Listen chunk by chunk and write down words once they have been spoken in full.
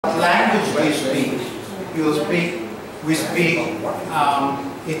language we speak. We speak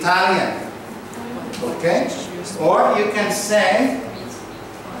Italian. Okay? Or you can say,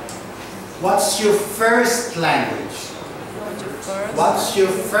 what's your first language? What's your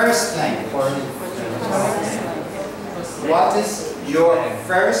first language? What is your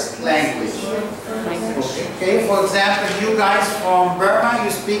first language? Okay, for example, you guys from Burma,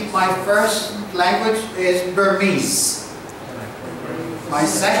 you speak, my first language is Burmese. My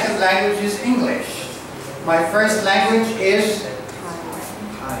second language is English. My first language is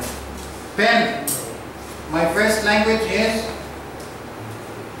Pen. My first language is,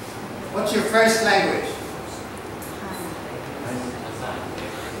 what's your first language?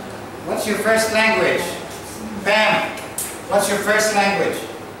 What's your first language? Pam, what's your first language?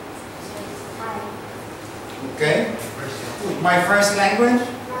 Okay. My first language?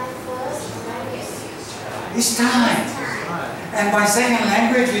 Is Thai. And my second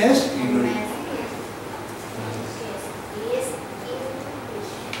language is?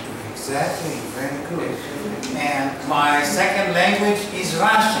 Exactly, very good. And my second language is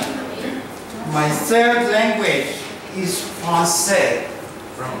Russian. My third language is Francais.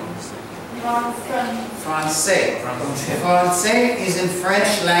 Francais. Francais is in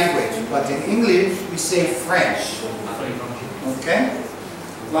French language, but in English we say French. Okay?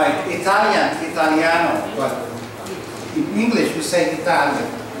 Like Italian, Italiano, but in English we say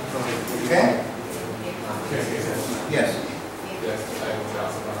Italian. Okay? Yes. Yes, I will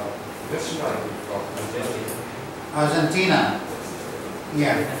ask about nationality of Argentina. Argentina.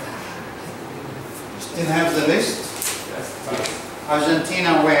 Yeah. Still have the list? Yes.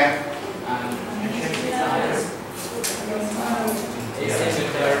 Argentina where?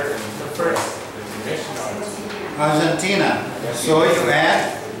 The first nationality. Argentina. So you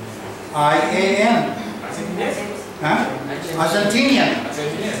add I-A-N. Huh? Argentinian.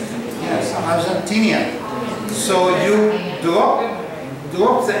 Yes, Argentinian. So you drop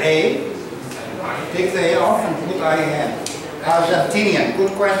the A, take the A off and put I-A-N. Argentinian.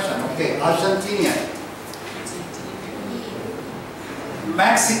 Good question. Okay, Argentinian.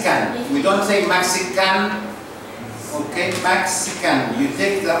 Mexican. We don't say Mexican. Okay, Mexican. You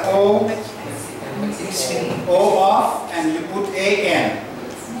take the O off and you put A-N.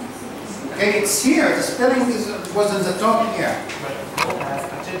 Okay, it's here. The spelling was in the top here.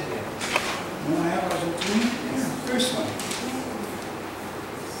 No, I have Argentina. Yeah, first one.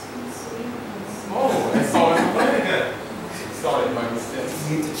 Oh, I saw it very good. Sorry, my mistake.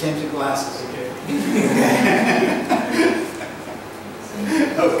 You need to change the glasses.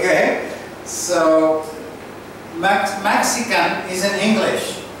 Okay, so Mexican is in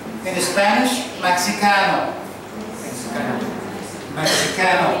English. In Spanish, Mexicano.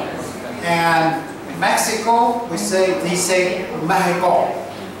 Mexicano. And Mexico, they say Mexico.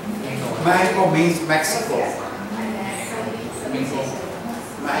 Mexico means Mexico.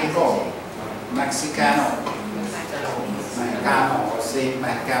 Mexico. Mexicano. Mexicano, or say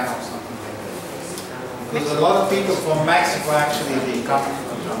Mexicano, something like that. Because a lot of people from Mexico actually they come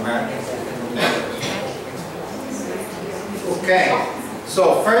to America. Okay,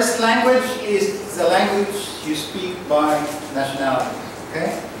 so first language is the language you speak by nationality.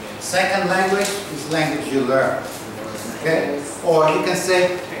 Okay, second language is language you learn. Okay, or you can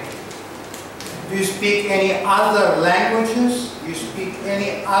say, do you speak any other languages? You speak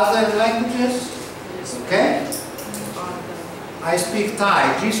any other languages? Okay. I speak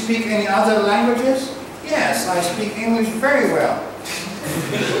Thai. Do you speak any other languages? Yes, I speak English very well.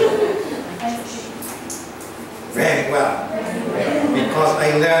 Very well. Because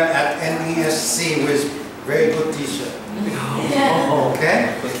I learned at NESC with very good teacher.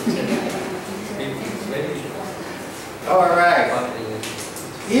 Okay? Alright.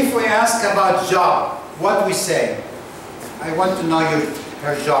 If we ask about job, what we say? I want to know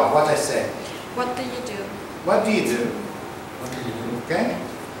her job. What I say? What do you do? What do you do? Okay?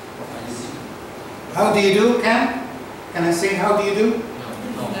 How do you do, Cam? Can I say how do you do?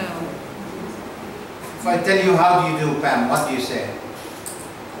 No. If I tell you how do you do, Pam, what do you say?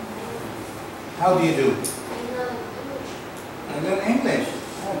 How do you do? I learn English.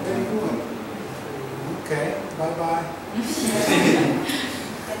 Oh, very good. Okay, bye-bye.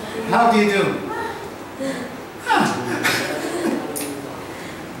 How do you do?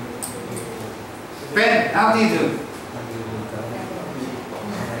 Ben, how do you do?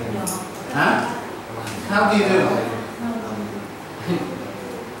 Huh? How do you do?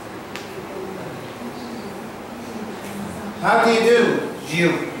 How do you do, you?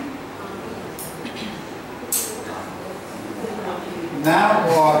 Now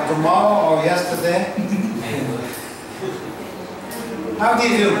or tomorrow or yesterday? How do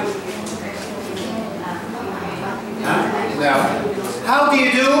you do? Huh? No. How do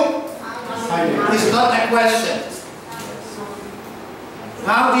you do? It's not a question.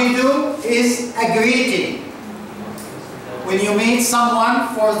 How do you do is a greeting. When you meet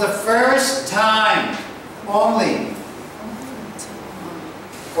someone for the first time only,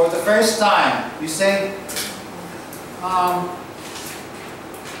 for the first time, you say, I'm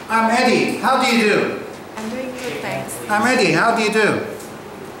Eddie, how do you do? I'm doing good, thanks. I'm Eddie, how do you do?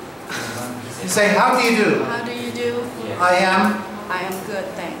 You say, how do you do? How do you do? I am good,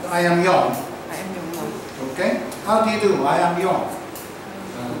 thanks. I am Yong. I am Yong. Okay? How do you do? I am Yong.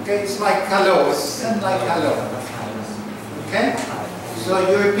 Okay, it's like hello, it's like hello. Okay? So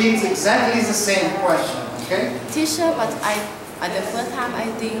you repeat exactly the same question. Okay? Teacher, but the first time I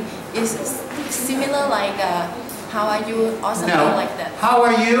think it's similar like how are you or something No. like that. How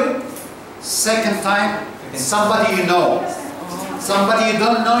are you? Second time, somebody you know. Somebody you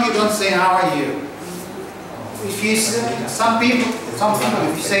don't know, you don't say how are you. If you say, some people,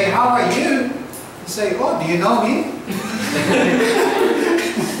 if you say how are you, you say, oh, do you know me?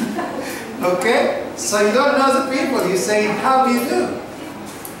 Okay? So you don't know the people, you say, how do you do?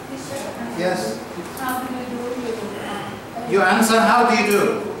 Yes? You answer, how do you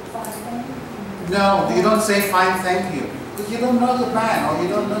do? No, you don't say fine, thank you. Because you don't know the man or you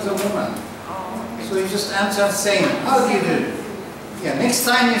don't know the woman. So you just answer saying, how do you do? Yeah, next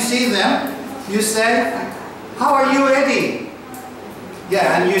time you see them, you say, how are you, Eddie?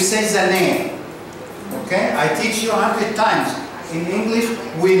 Yeah, and you say the name. Okay? I teach you 100 times. In English,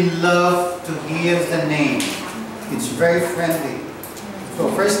 we love to hear the name. It's very friendly.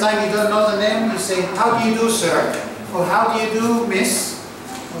 So first time you don't know the name, you say, how do you do, sir? Or how do you do, miss?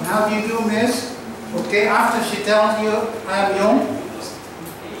 Or how do you do, miss? Okay, after she tells you, I am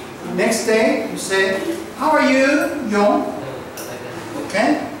Yong. Next day, you say, how are you, Yong?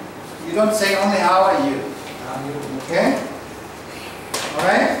 Okay? You don't say only, how are you? Okay?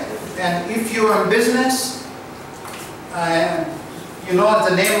 Alright? And if you are in business, you know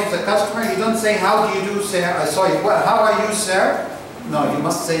the name of the customer, you don't say, how do you do, sir? Sorry, how are you, sir? No, you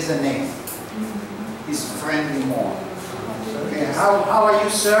must say the name. It's friendly more. Okay, how are you,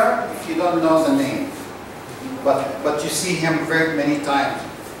 sir? If you don't know the name. But you see him very many times.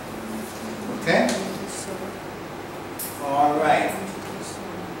 Okay? Alright.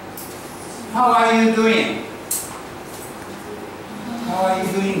 How are you doing? How are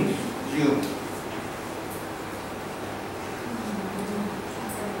you doing, you?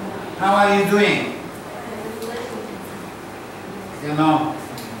 How are you doing? You know,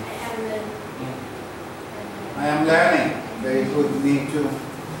 I am learning. Very good, me too.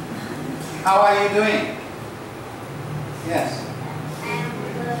 How are you doing? Yes.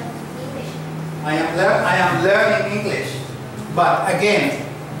 I am learning English. But again,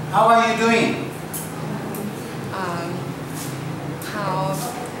 how are you doing?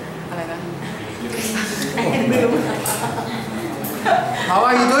 How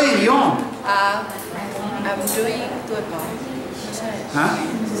are you doing, Yong? I'm doing good, Mom. Huh?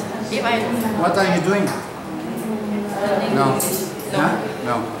 If I What are you doing? No. No. Huh?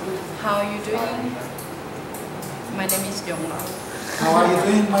 No. How are you doing? My name is Yong. How are you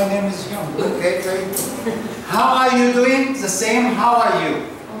doing? My name is Yong. Okay, very good. How are you doing? The same, how are you?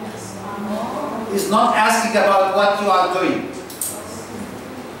 It's not asking about what you are doing.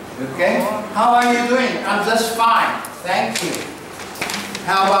 Okay? How are you doing? I'm just fine. Thank you.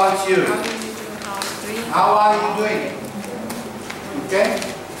 How about you? How are you doing? Okay?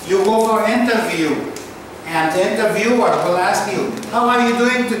 You go for interview, and the interviewer will ask you, how are you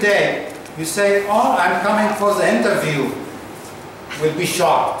doing today? You say, oh, I'm coming for the interview. Will be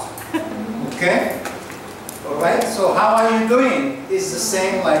shocked. Okay? Alright? So how are you doing is the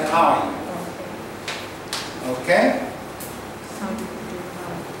same like how are you. Okay?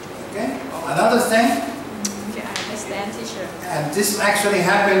 Okay? Another thing, Okay, I understand, teacher. and this actually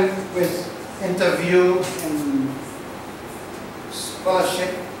happened with interview in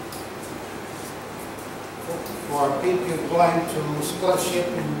scholarship for people applying to scholarship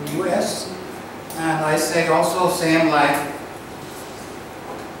in the US. And I say also same like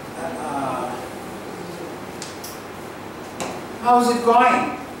how's it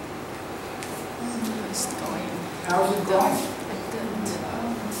going? It's going. How's it going?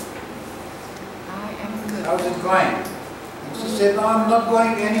 I am good. How's it going? And she said, no, I'm not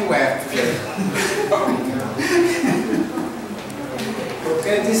going anywhere today.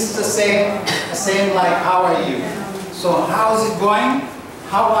 Okay, this is the same like how are you? So how's it going?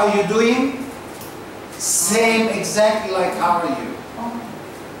 How are you doing? Same exactly like how are you?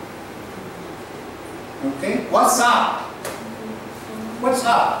 Okay, what's up? what's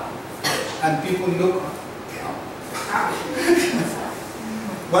up? And people look,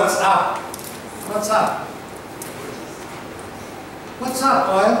 what's up? What's up? What's up,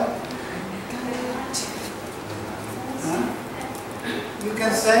 Oil? Huh? You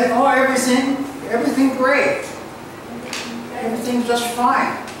can say, oh, everything great. Everything's just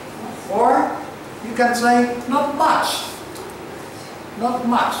fine. Or you can say, not much. Not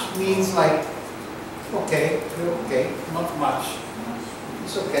much means like, okay, you're okay, not much.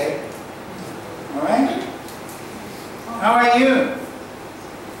 It's okay. Alright? How are you?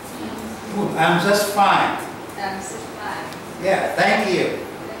 Good. I'm just fine. I'm just fine. Yeah, thank you.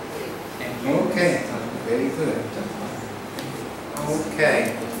 Thank you. Okay, very good.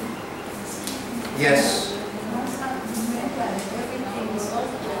 Okay. Yes.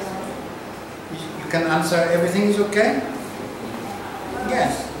 You can answer everything is okay?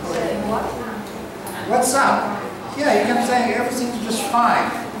 Yes. What's up? Yeah, you can say everything's just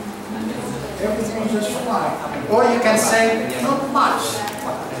fine. Everything is just fine. Or you can say not much.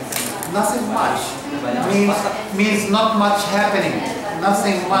 Nothing much. Means not much happening.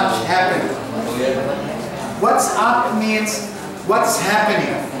 Nothing much happening. What's up means what's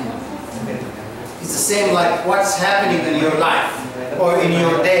happening. It's the same like what's happening in your life or in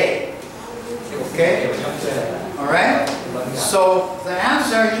your day. Okay? Alright? So the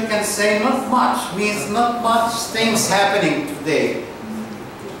answer you can say not much means not much things happening today.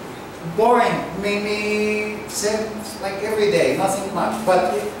 Boring, maybe like every day, nothing much.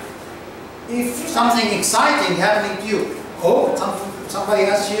 But if something exciting happening to you, oh, somebody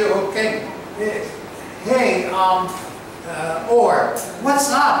asks you, okay, hey, or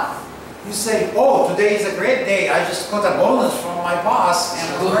what's up? You say, oh, today is a great day. I just got a bonus from my boss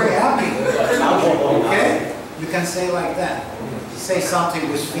and I'm very happy. Okay? You can say like that. Say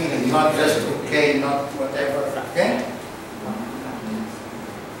something with feeling, not just okay, not whatever. Okay?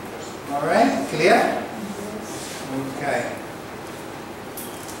 Alright? Clear? Okay.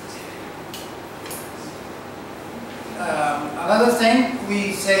 Another thing,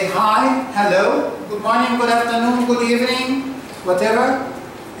 we say hi, hello, good morning, good afternoon, good evening, whatever.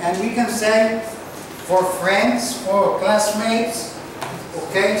 And we can say for friends, for classmates,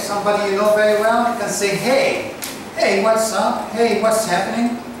 okay, somebody you know very well, you can say hey. Hey, what's up? Hey, what's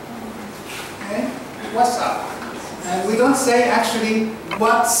happening? Okay, what's up? And we don't say actually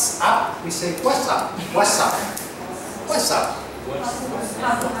what's up, we say what's up? What's up? What's up?